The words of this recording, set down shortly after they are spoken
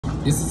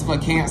This is for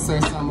Cancer,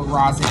 Sun, Moon,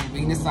 Rising, and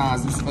Venus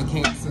signs. This is for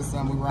Cancer,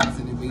 Sun, Moon,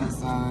 Rising, and Venus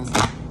signs.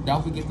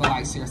 Don't forget to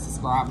like, share,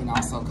 subscribe, and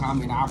also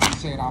comment. I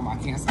appreciate all my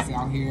Cancers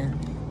out here.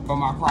 For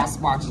my cross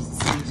watchers,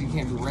 the energy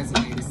can be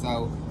resonated,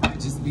 so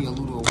just be a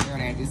little aware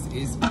that this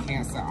is for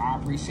Cancer. I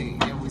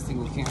appreciate every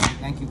single Cancer.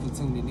 Thank you for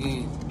tuning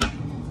in.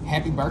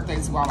 Happy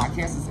birthday to all my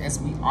Cancers as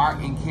we are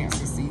in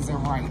Cancer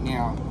season right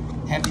now.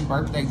 Happy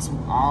birthday to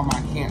all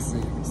my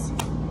Cancers.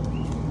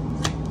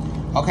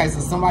 Okay, so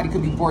somebody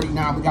could be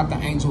 49. We got the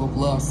Angel of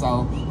Love,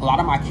 so a lot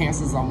of my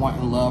Cancers are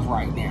wanting love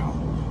right now.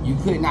 You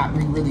could not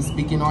be really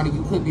speaking on it.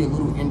 You could be a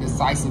little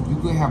indecisive. You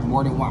could have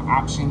more than one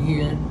option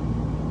here.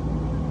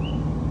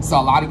 So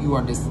a lot of you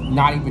are just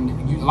not even,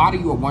 a lot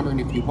of you are wondering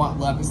if you want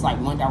love. It's like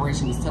one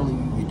direction is telling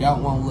you you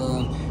don't want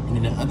love, and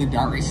then the other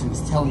direction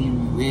is telling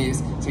you you is.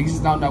 So you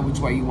just don't know which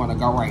way you want to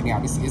go right now.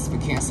 This is for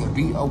Cancer.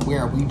 Be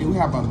aware. We do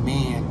have a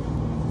man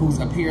who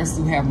appears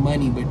to have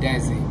money but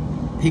doesn't.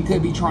 He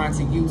could be trying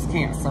to use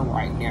Cancer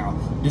right now.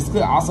 This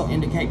could also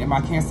indicate that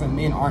my Cancer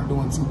men aren't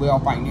doing too well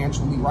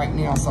financially right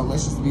now. So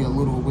let's just be a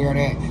little aware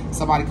that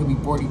somebody could be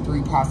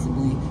 43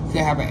 possibly.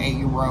 Could have an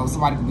 8-year-old.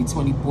 Somebody could be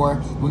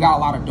 24. We got a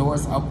lot of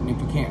doors opening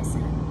for Cancer.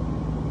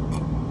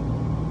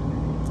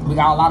 We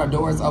got a lot of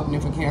doors opening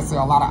for Cancer.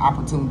 A lot of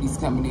opportunities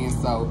coming in.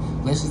 So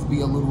let's just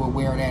be a little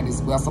aware of that as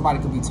well. Somebody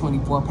could be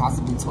 24,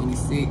 possibly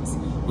 26.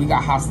 We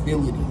got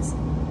hostilities.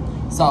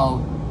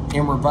 So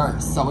in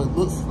reverse. So it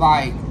looks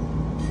like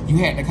you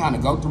had to kind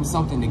of go through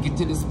something to get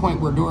to this point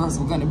where doors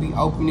were going to be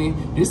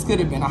opening. This could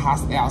have been a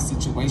hostile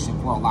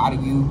situation for a lot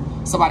of you.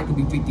 Somebody could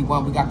be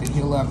 51. We got the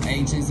Healer of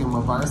Ages in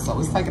reverse. So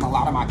it's taking a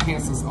lot of my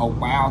Cancers a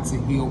while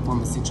to heal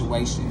from a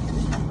situation.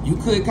 You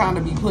could kind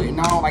of be putting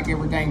on like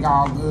everything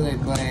all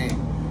good, but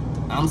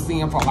I'm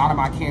seeing for a lot of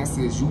my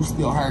Cancers, you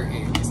still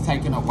hurting. It's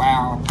taking a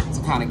while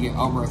to kind of get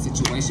over a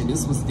situation.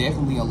 This was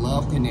definitely a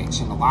love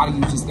connection. A lot of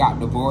you just got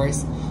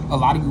divorced. A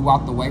lot of you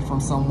walked away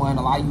from someone.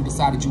 A lot of you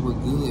decided you were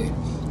good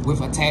with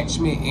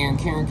attachment and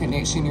caring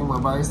connection in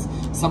reverse.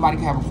 Somebody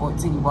could have a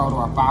 14-year-old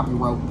or a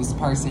 5-year-old with this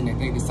person that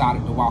they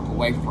decided to walk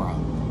away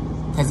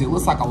from. Because it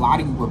looks like a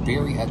lot of you were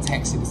very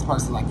attached to this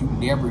person, like you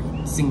never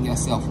seen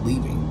yourself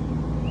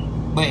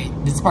leaving.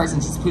 But this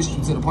person just pushed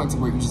you to the point to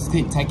where you just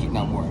couldn't take it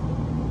no more.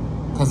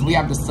 Because we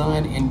have the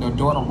Sun and the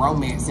daughter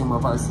romance in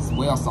reverse as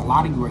well. So a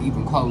lot of you are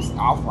even closed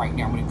off right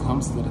now when it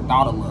comes to the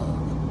thought of love.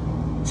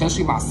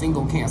 Especially my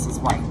single Cancers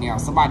right now.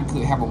 Somebody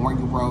could have a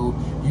 1-year-old.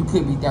 You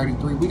could be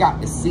 33. We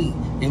got deceit.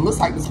 It looks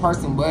like this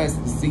person was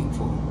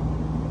deceitful.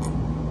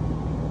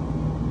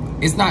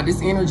 It's not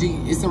this energy.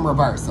 It's in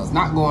reverse. So it's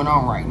not going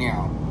on right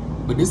now.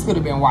 But this could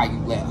have been why you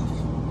left.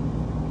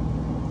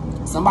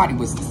 Somebody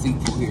was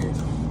deceitful here.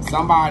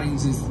 Somebody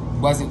just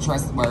wasn't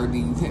trustworthy.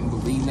 You couldn't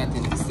believe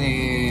nothing they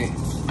said.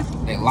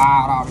 They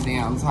lied all the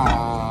damn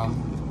time.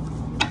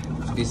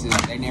 This is,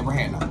 they never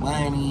had no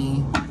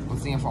money. I'm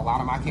seeing for a lot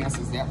of my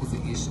Cancers, that was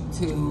an issue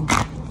too.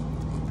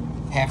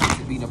 Happens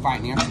to be the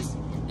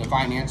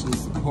financial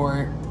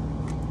support.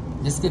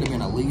 This could have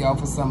been a Leo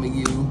for some of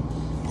you.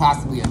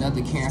 Possibly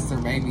another Cancer,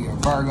 maybe a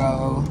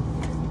Virgo.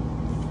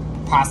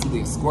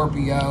 Possibly a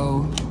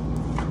Scorpio.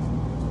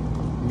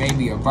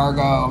 Maybe a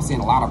Virgo. I'm seeing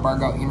a lot of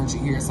Virgo energy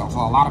here. So for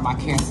a lot of my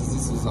Cancers,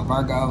 this was a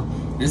Virgo.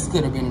 This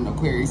could have been an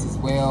Aquarius as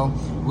well.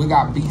 We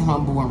got be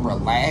humble and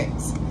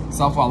relax.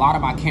 So for a lot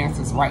of my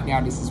Cancers right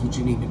now, this is what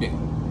you need to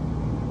do.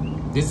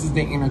 This is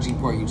the energy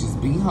for you. Just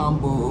be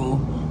humble.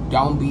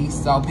 Don't be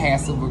so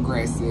passive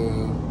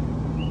aggressive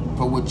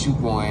for what you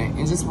want.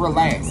 And just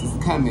relax.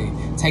 It's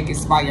coming. Take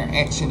inspired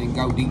action and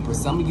go deeper.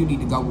 Some of you need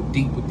to go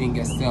deep within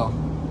yourself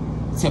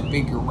to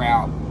figure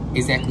out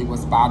exactly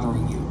what's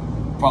bothering you.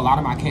 For a lot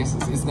of my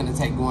Cancers, it's going to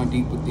take going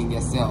deep within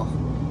yourself.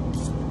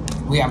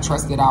 We have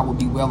trust that I will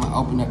be well and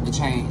open up to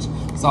change.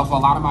 So for a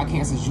lot of my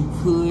Cancers, you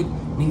could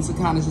need to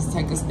kind of just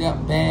take a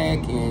step back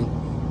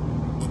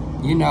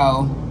and, you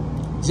know,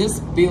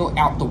 just fill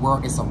out the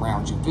world that's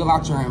around you. Fill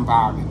out your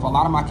environment. For a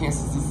lot of my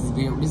Cancers,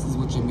 this is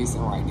what you're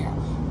missing right now.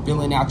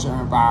 Filling out your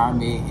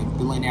environment and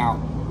filling out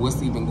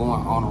what's even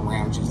going on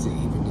around you to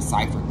even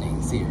decipher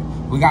things here.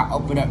 We got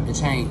open up to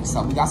change.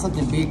 So we got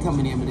something big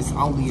coming in, but it's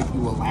only if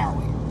you allow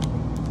it.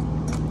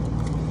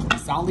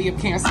 It's only if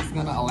Cancer's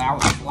gonna allow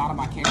it. A lot of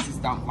my Cancers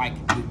don't like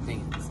new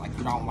things. Like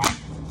you don't like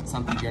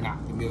something you're not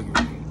familiar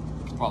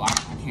with. For a lot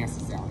of my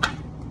Cancers out here.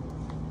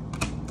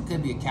 It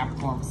could be a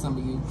Capricorn for some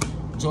of you.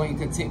 Joy and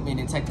contentment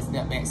and take a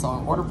step back. So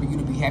in order for you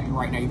to be happy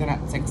right now, you're gonna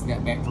have to take a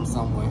step back from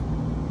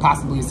someone.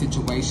 Possibly a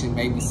situation,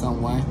 maybe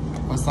someone.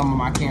 For some of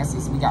my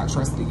Cancers, we got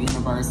trust the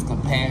universe,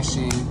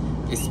 compassion,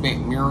 expect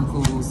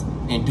miracles,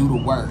 and do the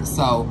work.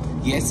 So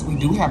yes, we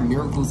do have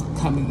miracles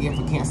coming in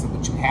for Cancer,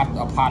 but you have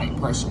to apply that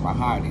pressure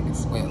behind it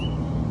as well.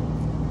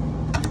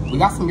 We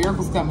got some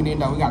miracles coming in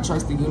though. We got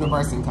trust the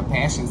universe and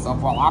compassion. So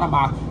for a lot of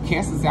my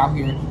Cancers out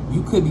here,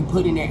 you could be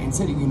putting that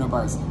into the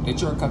universe,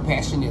 that you're a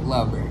compassionate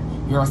lover.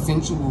 You're a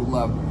sensual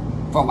lover.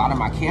 For a lot of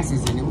my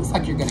Cancers, and it looks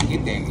like you're going to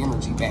get that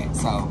energy back.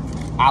 So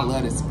I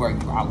love this for you.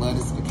 I love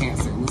this for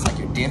Cancer. It looks like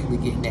you're definitely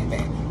getting that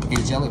back.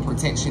 Angelic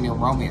protection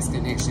and romance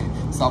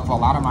connection. So for a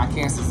lot of my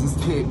Cancers,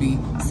 this could be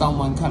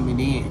someone coming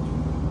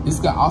in This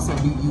could also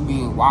be you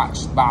being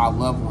watched by a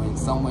loved one,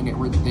 someone that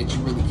you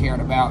really cared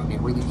about,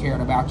 that really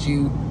cared about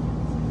you.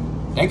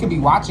 They could be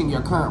watching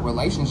your current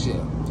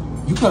relationship.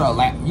 You could have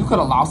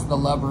lost the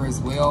lover as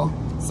well.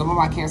 Some of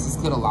my Cancers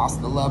could have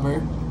lost the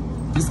lover.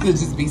 This could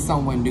just be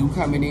someone new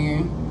coming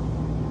in.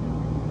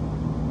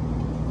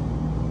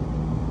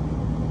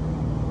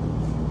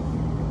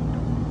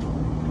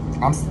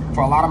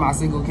 For a lot of my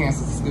single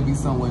Cancers, this could be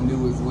someone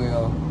new as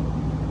well.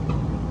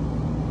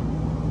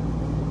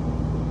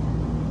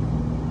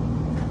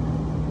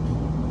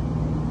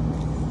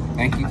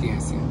 Thank you,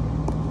 Cancer.